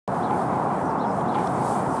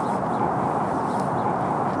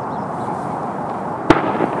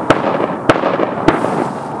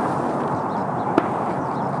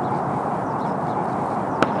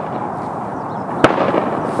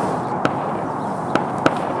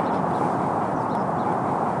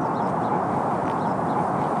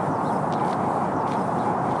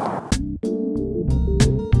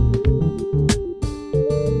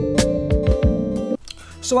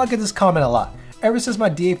So I get this comment a lot. Ever since my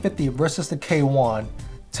D850 versus the K1,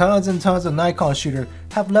 tons and tons of Nikon shooters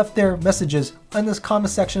have left their messages in this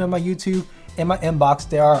comment section of my YouTube, in my inbox.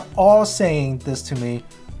 They are all saying this to me.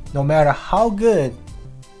 No matter how good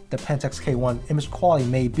the Pentax K1 image quality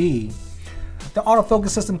may be, the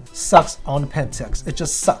autofocus system sucks on the Pentax. It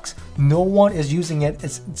just sucks. No one is using it.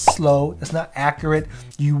 It's slow. It's not accurate.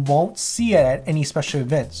 You won't see it at any special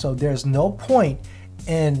event. So there's no point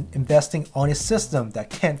in investing on a system that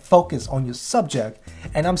can't focus on your subject.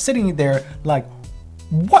 And I'm sitting there like,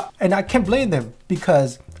 what? And I can't blame them,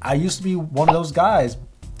 because I used to be one of those guys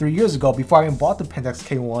 3 years ago before I even bought the Pentax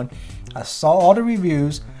K1. I saw all the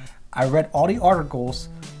reviews. I read all the articles.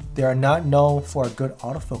 They are not known for a good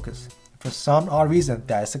autofocus. For some odd reason,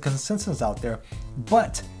 that is the consensus out there.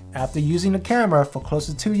 But after using the camera for close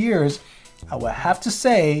to 2 years, I would have to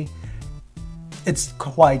say it's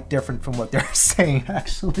quite different from what they're saying.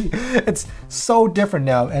 Actually, it's so different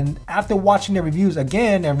now. And after watching the reviews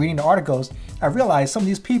again and reading the articles, I realized some of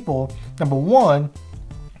these people, number one,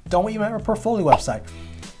 don't even have a portfolio website.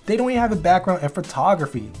 They don't even have a background in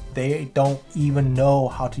photography. They don't even know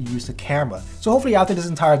how to use the camera. So hopefully after this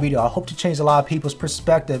entire video, I hope to change a lot of people's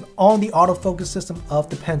perspective on the autofocus system of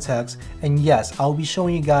the Pentax. And yes, I'll be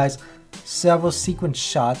showing you guys several sequence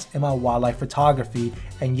shots in my wildlife photography.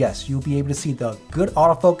 And yes, you'll be able to see the good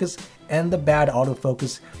autofocus and the bad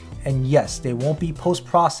autofocus. And yes, they won't be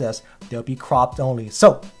post-processed. They'll be cropped only.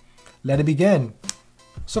 So let it begin.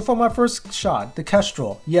 So for my first shot, the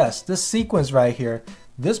Kestrel, yes, this sequence right here,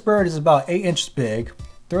 this bird is about 8 inches big,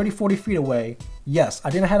 30-40 feet away. Yes, I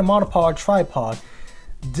didn't have a monopod or tripod.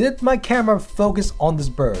 Did my camera focus on this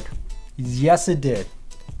bird? Yes, it did.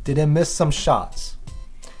 Did it miss some shots?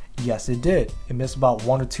 Yes, it did. It missed about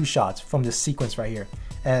 1 or 2 shots from this sequence right here.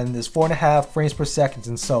 And there's 4.5 frames per second.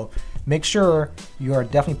 And so make sure you are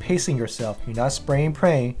definitely pacing yourself. You're not spraying and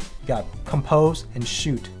praying. You got compose and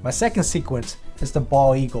shoot. My second sequence is the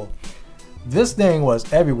bald eagle. This thing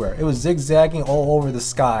was everywhere. It was zigzagging all over the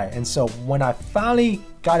sky. And so when I finally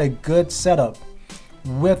got a good setup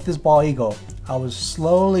with this bald eagle, I was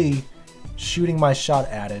slowly shooting my shot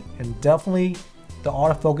at it. And definitely the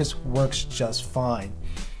autofocus works just fine.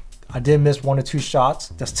 I did miss 1 or 2 shots.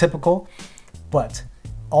 That's typical. But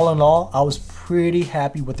all in all, I was pretty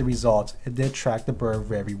happy with the results. It did track the bird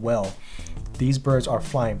very well. These birds are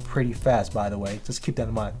flying pretty fast, by the way. Just keep that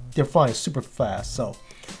in mind. They're flying super fast. So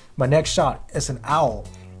my next shot is an owl,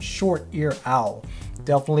 short ear owl.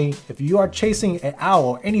 Definitely, if you are chasing an owl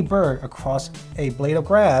or any bird across a blade of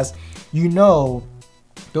grass, you know,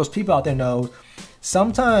 those people out there know,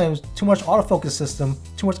 sometimes too much autofocus system,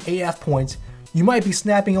 too much AF points, you might be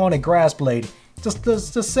snapping on a grass blade. Just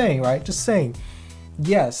saying, right? Just saying.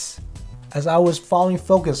 Yes, as I was following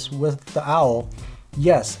focus with the owl,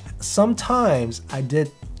 yes, sometimes I did,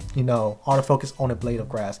 autofocus on a blade of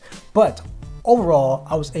grass. But overall,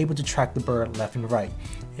 I was able to track the bird left and right.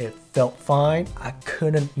 It felt fine. I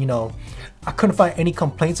couldn't find any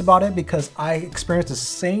complaints about it because I experienced the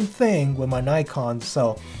same thing with my Nikon.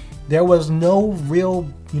 So there was no real,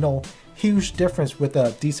 huge difference with the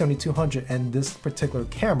D7200 and this particular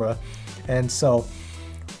camera. And so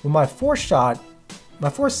with my fourth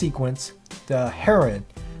sequence, the heron,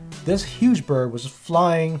 this huge bird was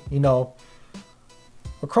flying,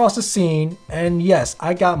 across the scene. And yes,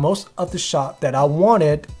 I got most of the shot that I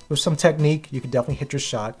wanted. With some technique, you could definitely hit your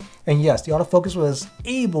shot. And yes, the autofocus was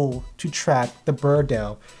able to track the bird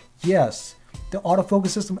down. Yes, the autofocus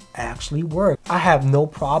system actually worked. I have no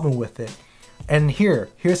problem with it. And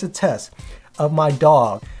here's a test of my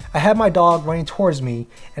dog. I had my dog running towards me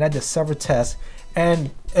and I did several tests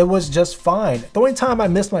and it was just fine. The only time I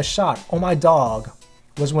missed my shot on my dog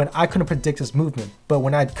was when I couldn't predict his movement. But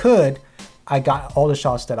when I could, I got all the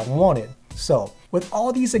shots that I wanted. So with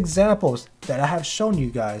all these examples that I have shown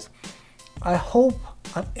you guys, I hope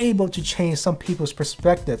I'm able to change some people's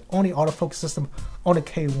perspective on the autofocus system on the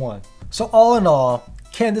K1. So all in all,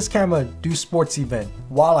 can this camera do sports event,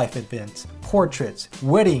 wildlife events, portraits,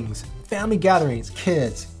 weddings, family gatherings,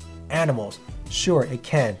 kids, animals? Sure, it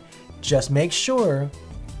can. Just make sure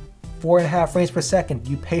 4.5 frames per second,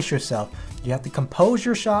 you pace yourself. You have to compose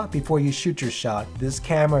your shot before you shoot your shot. This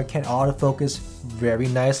camera can autofocus very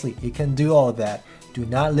nicely. It can do all of that. Do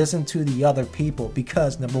not listen to the other people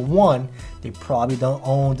because number one, they probably don't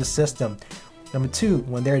own the system. Number two,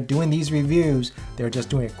 when they're doing these reviews, they're just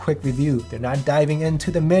doing a quick review. They're not diving into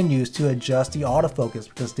the menus to adjust the autofocus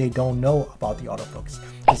because they don't know about the autofocus.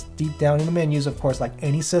 It's deep down in the menus, of course, like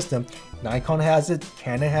any system. Nikon has it,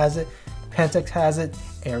 Canon has it, Pentax has it.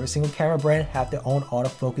 Every single camera brand have their own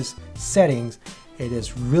autofocus settings. it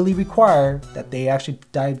is really required that they actually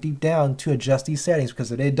dive deep down to adjust these settings,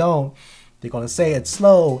 because if they don't, they're gonna say it's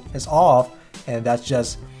slow, it's off, and that's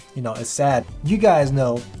just, you know, it's sad. You guys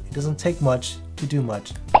know it doesn't take much to do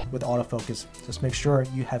much with autofocus. Just make sure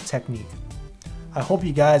you have technique. I hope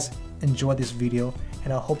you guys enjoyed this video,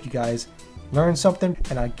 and I hope you guys learned something,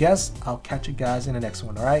 and I guess I'll catch you guys in the next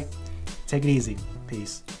one, all right? Take it easy.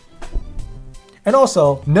 Peace. And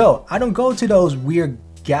also, no, I don't go to those weird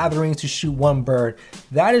gatherings to shoot one bird.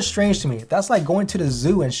 That is strange to me. That's like going to the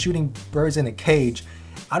zoo and shooting birds in a cage.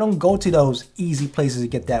 I don't go to those easy places to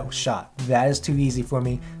get that shot. That is too easy for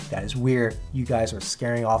me. That is weird. You guys are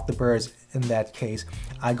scaring off the birds in that case.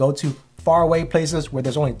 I go to far away places where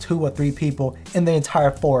there's only 2 or 3 people in the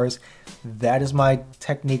entire forest. That is my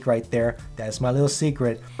technique right there. That is my little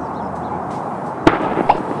secret.